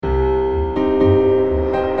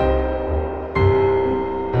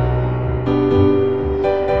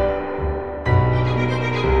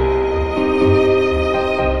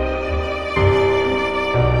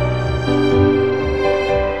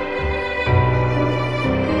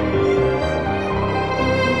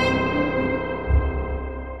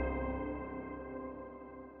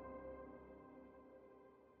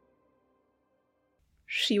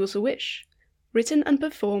Was a Wish, written and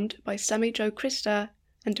performed by Sammy Jo Krister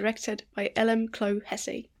and directed by L.M. Chloe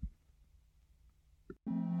Hesse.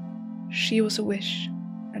 She was a wish,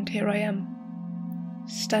 and here I am,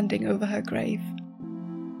 standing over her grave.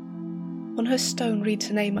 On her stone reads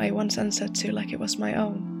a name I once answered to like it was my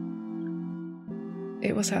own.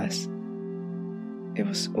 It was hers. It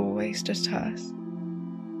was always just hers.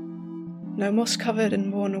 No moss covered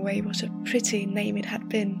and worn away, what a pretty name it had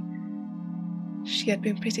been. She had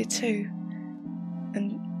been pretty too,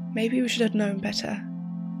 and maybe we should have known better,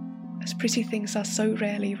 as pretty things are so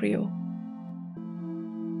rarely real.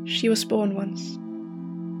 She was born once,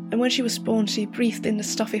 and when she was born she breathed in the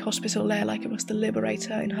stuffy hospital air like it was the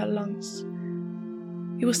liberator in her lungs.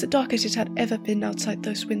 It was the darkest it had ever been outside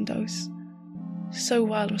those windows. So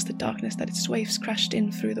wild was the darkness that its waves crashed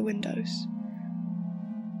in through the windows.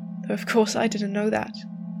 Though of course I didn't know that.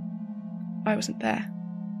 I wasn't there.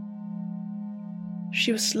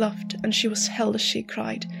 She was loved and she was held as she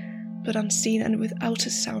cried, but unseen and without a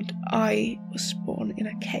sound, I was born in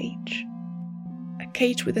a cage. A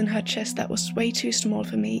cage within her chest that was way too small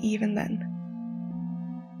for me even then.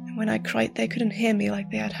 And when I cried, they couldn't hear me like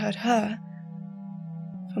they had heard her,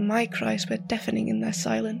 for my cries were deafening in their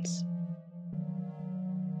silence.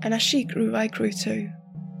 And as she grew, I grew too.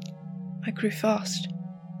 I grew fast,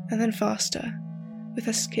 and then faster, with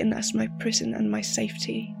her skin as my prison and my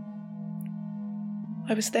safety.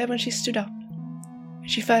 I was there when she stood up, when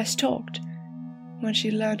she first talked, when she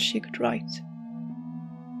learned she could write.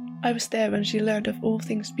 I was there when she learned of all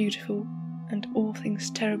things beautiful and all things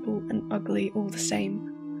terrible and ugly all the same.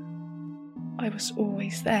 I was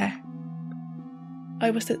always there. I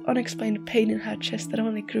was that unexplained pain in her chest that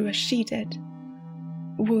only grew as she did,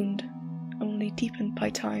 a wound only deepened by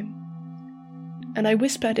time. And I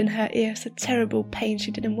whispered in her ears the terrible pain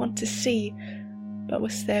she didn't want to see, but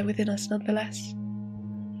was there within us nonetheless.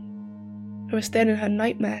 I was there in her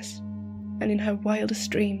nightmares and in her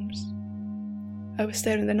wildest dreams. I was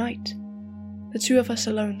there in the night, the two of us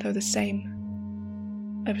alone though the same.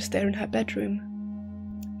 I was there in her bedroom,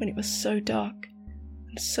 when it was so dark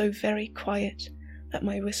and so very quiet that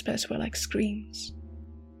my whispers were like screams.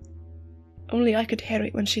 Only I could hear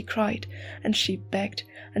it when she cried, and she begged,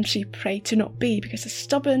 and she prayed to not be, because as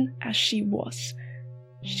stubborn as she was,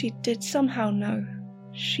 she did somehow know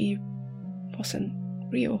she wasn't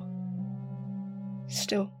real.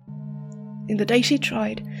 Still, in the day she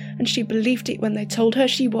tried, and she believed it when they told her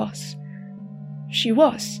she was. She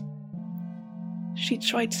was. She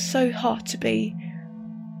tried so hard to be,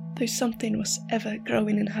 though something was ever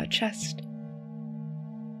growing in her chest.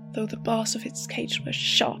 Though the bars of its cage were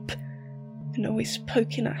sharp, and always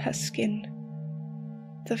poking at her skin.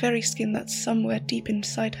 The very skin that somewhere deep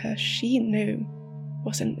inside her she knew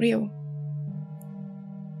wasn't real.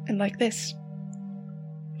 And like this,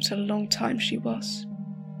 what a long time she was.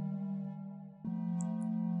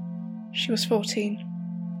 She was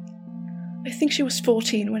 14. I think she was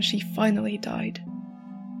 14 when she finally died.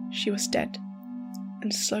 She was dead,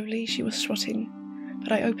 and slowly she was rotting,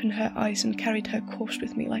 but I opened her eyes and carried her corpse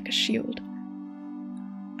with me like a shield.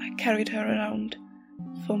 I carried her around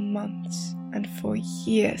for months and for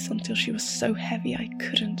years until she was so heavy I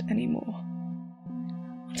couldn't anymore.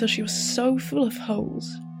 Until she was so full of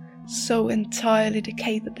holes, so entirely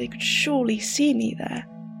decayed that they could surely see me there,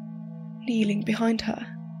 kneeling behind her.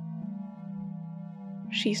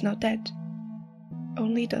 She's not dead,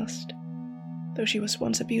 only dust, though she was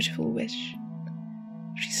once a beautiful wish.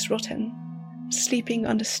 She's rotten, sleeping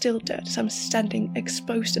under still dirt as I'm standing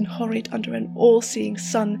exposed and horrid under an all-seeing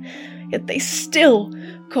sun, yet they still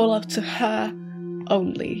call out to her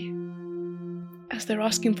only. As they're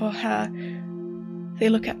asking for her, they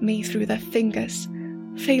look at me through their fingers,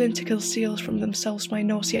 failing to conceal from themselves my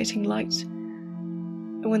nauseating light.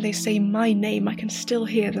 And when they say my name, I can still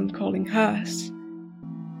hear them calling hers.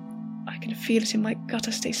 I can feel it in my gut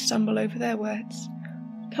as they stumble over their words,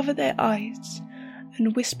 cover their eyes,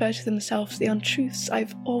 and whisper to themselves the untruths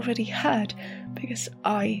I've already heard because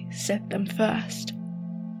I said them first.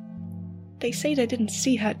 They say they didn't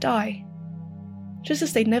see her die, just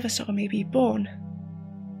as they never saw me be born.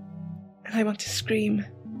 And I want to scream,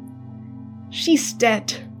 "She's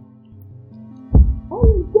dead!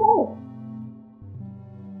 I'm dead!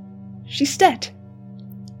 She's dead!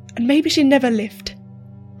 And maybe she never lived.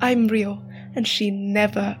 I'm real, and she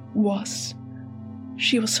never was.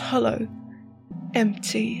 She was hollow,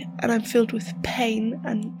 empty, and I'm filled with pain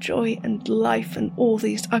and joy and life and all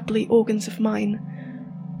these ugly organs of mine.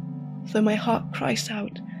 Though my heart cries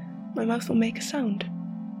out, my mouth will make a sound.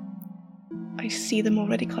 I see them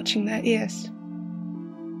already clutching their ears.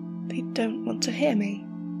 They don't want to hear me,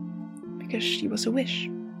 because she was a wish.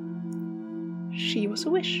 she was a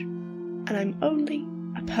wish, and I'm only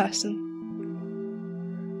a person.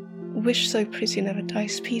 A wish so pretty never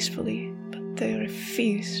dies peacefully, but they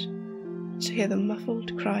refused to hear the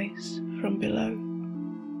muffled cries from below.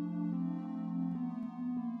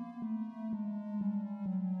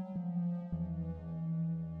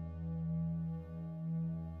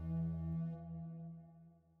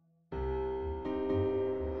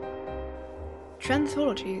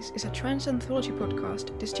 Tranthologies is a trans anthology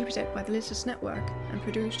podcast distributed by the Listeners Network and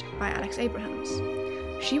produced by Alex Abrahams.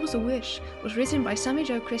 She Was a Wish was written by Sammy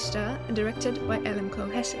Jo Christa and directed by Ellen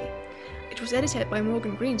Chloe Hesse. It was edited by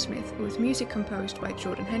Morgan Greensmith with music composed by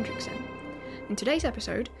Jordan Hendrickson. In today's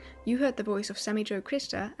episode, you heard the voice of Sammy Jo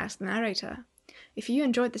Christa as the narrator. If you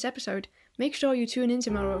enjoyed this episode, make sure you tune in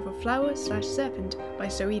tomorrow for Flower/Serpent by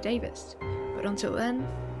Zoe Davis. But until then,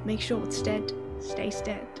 make sure what's dead stays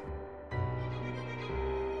dead.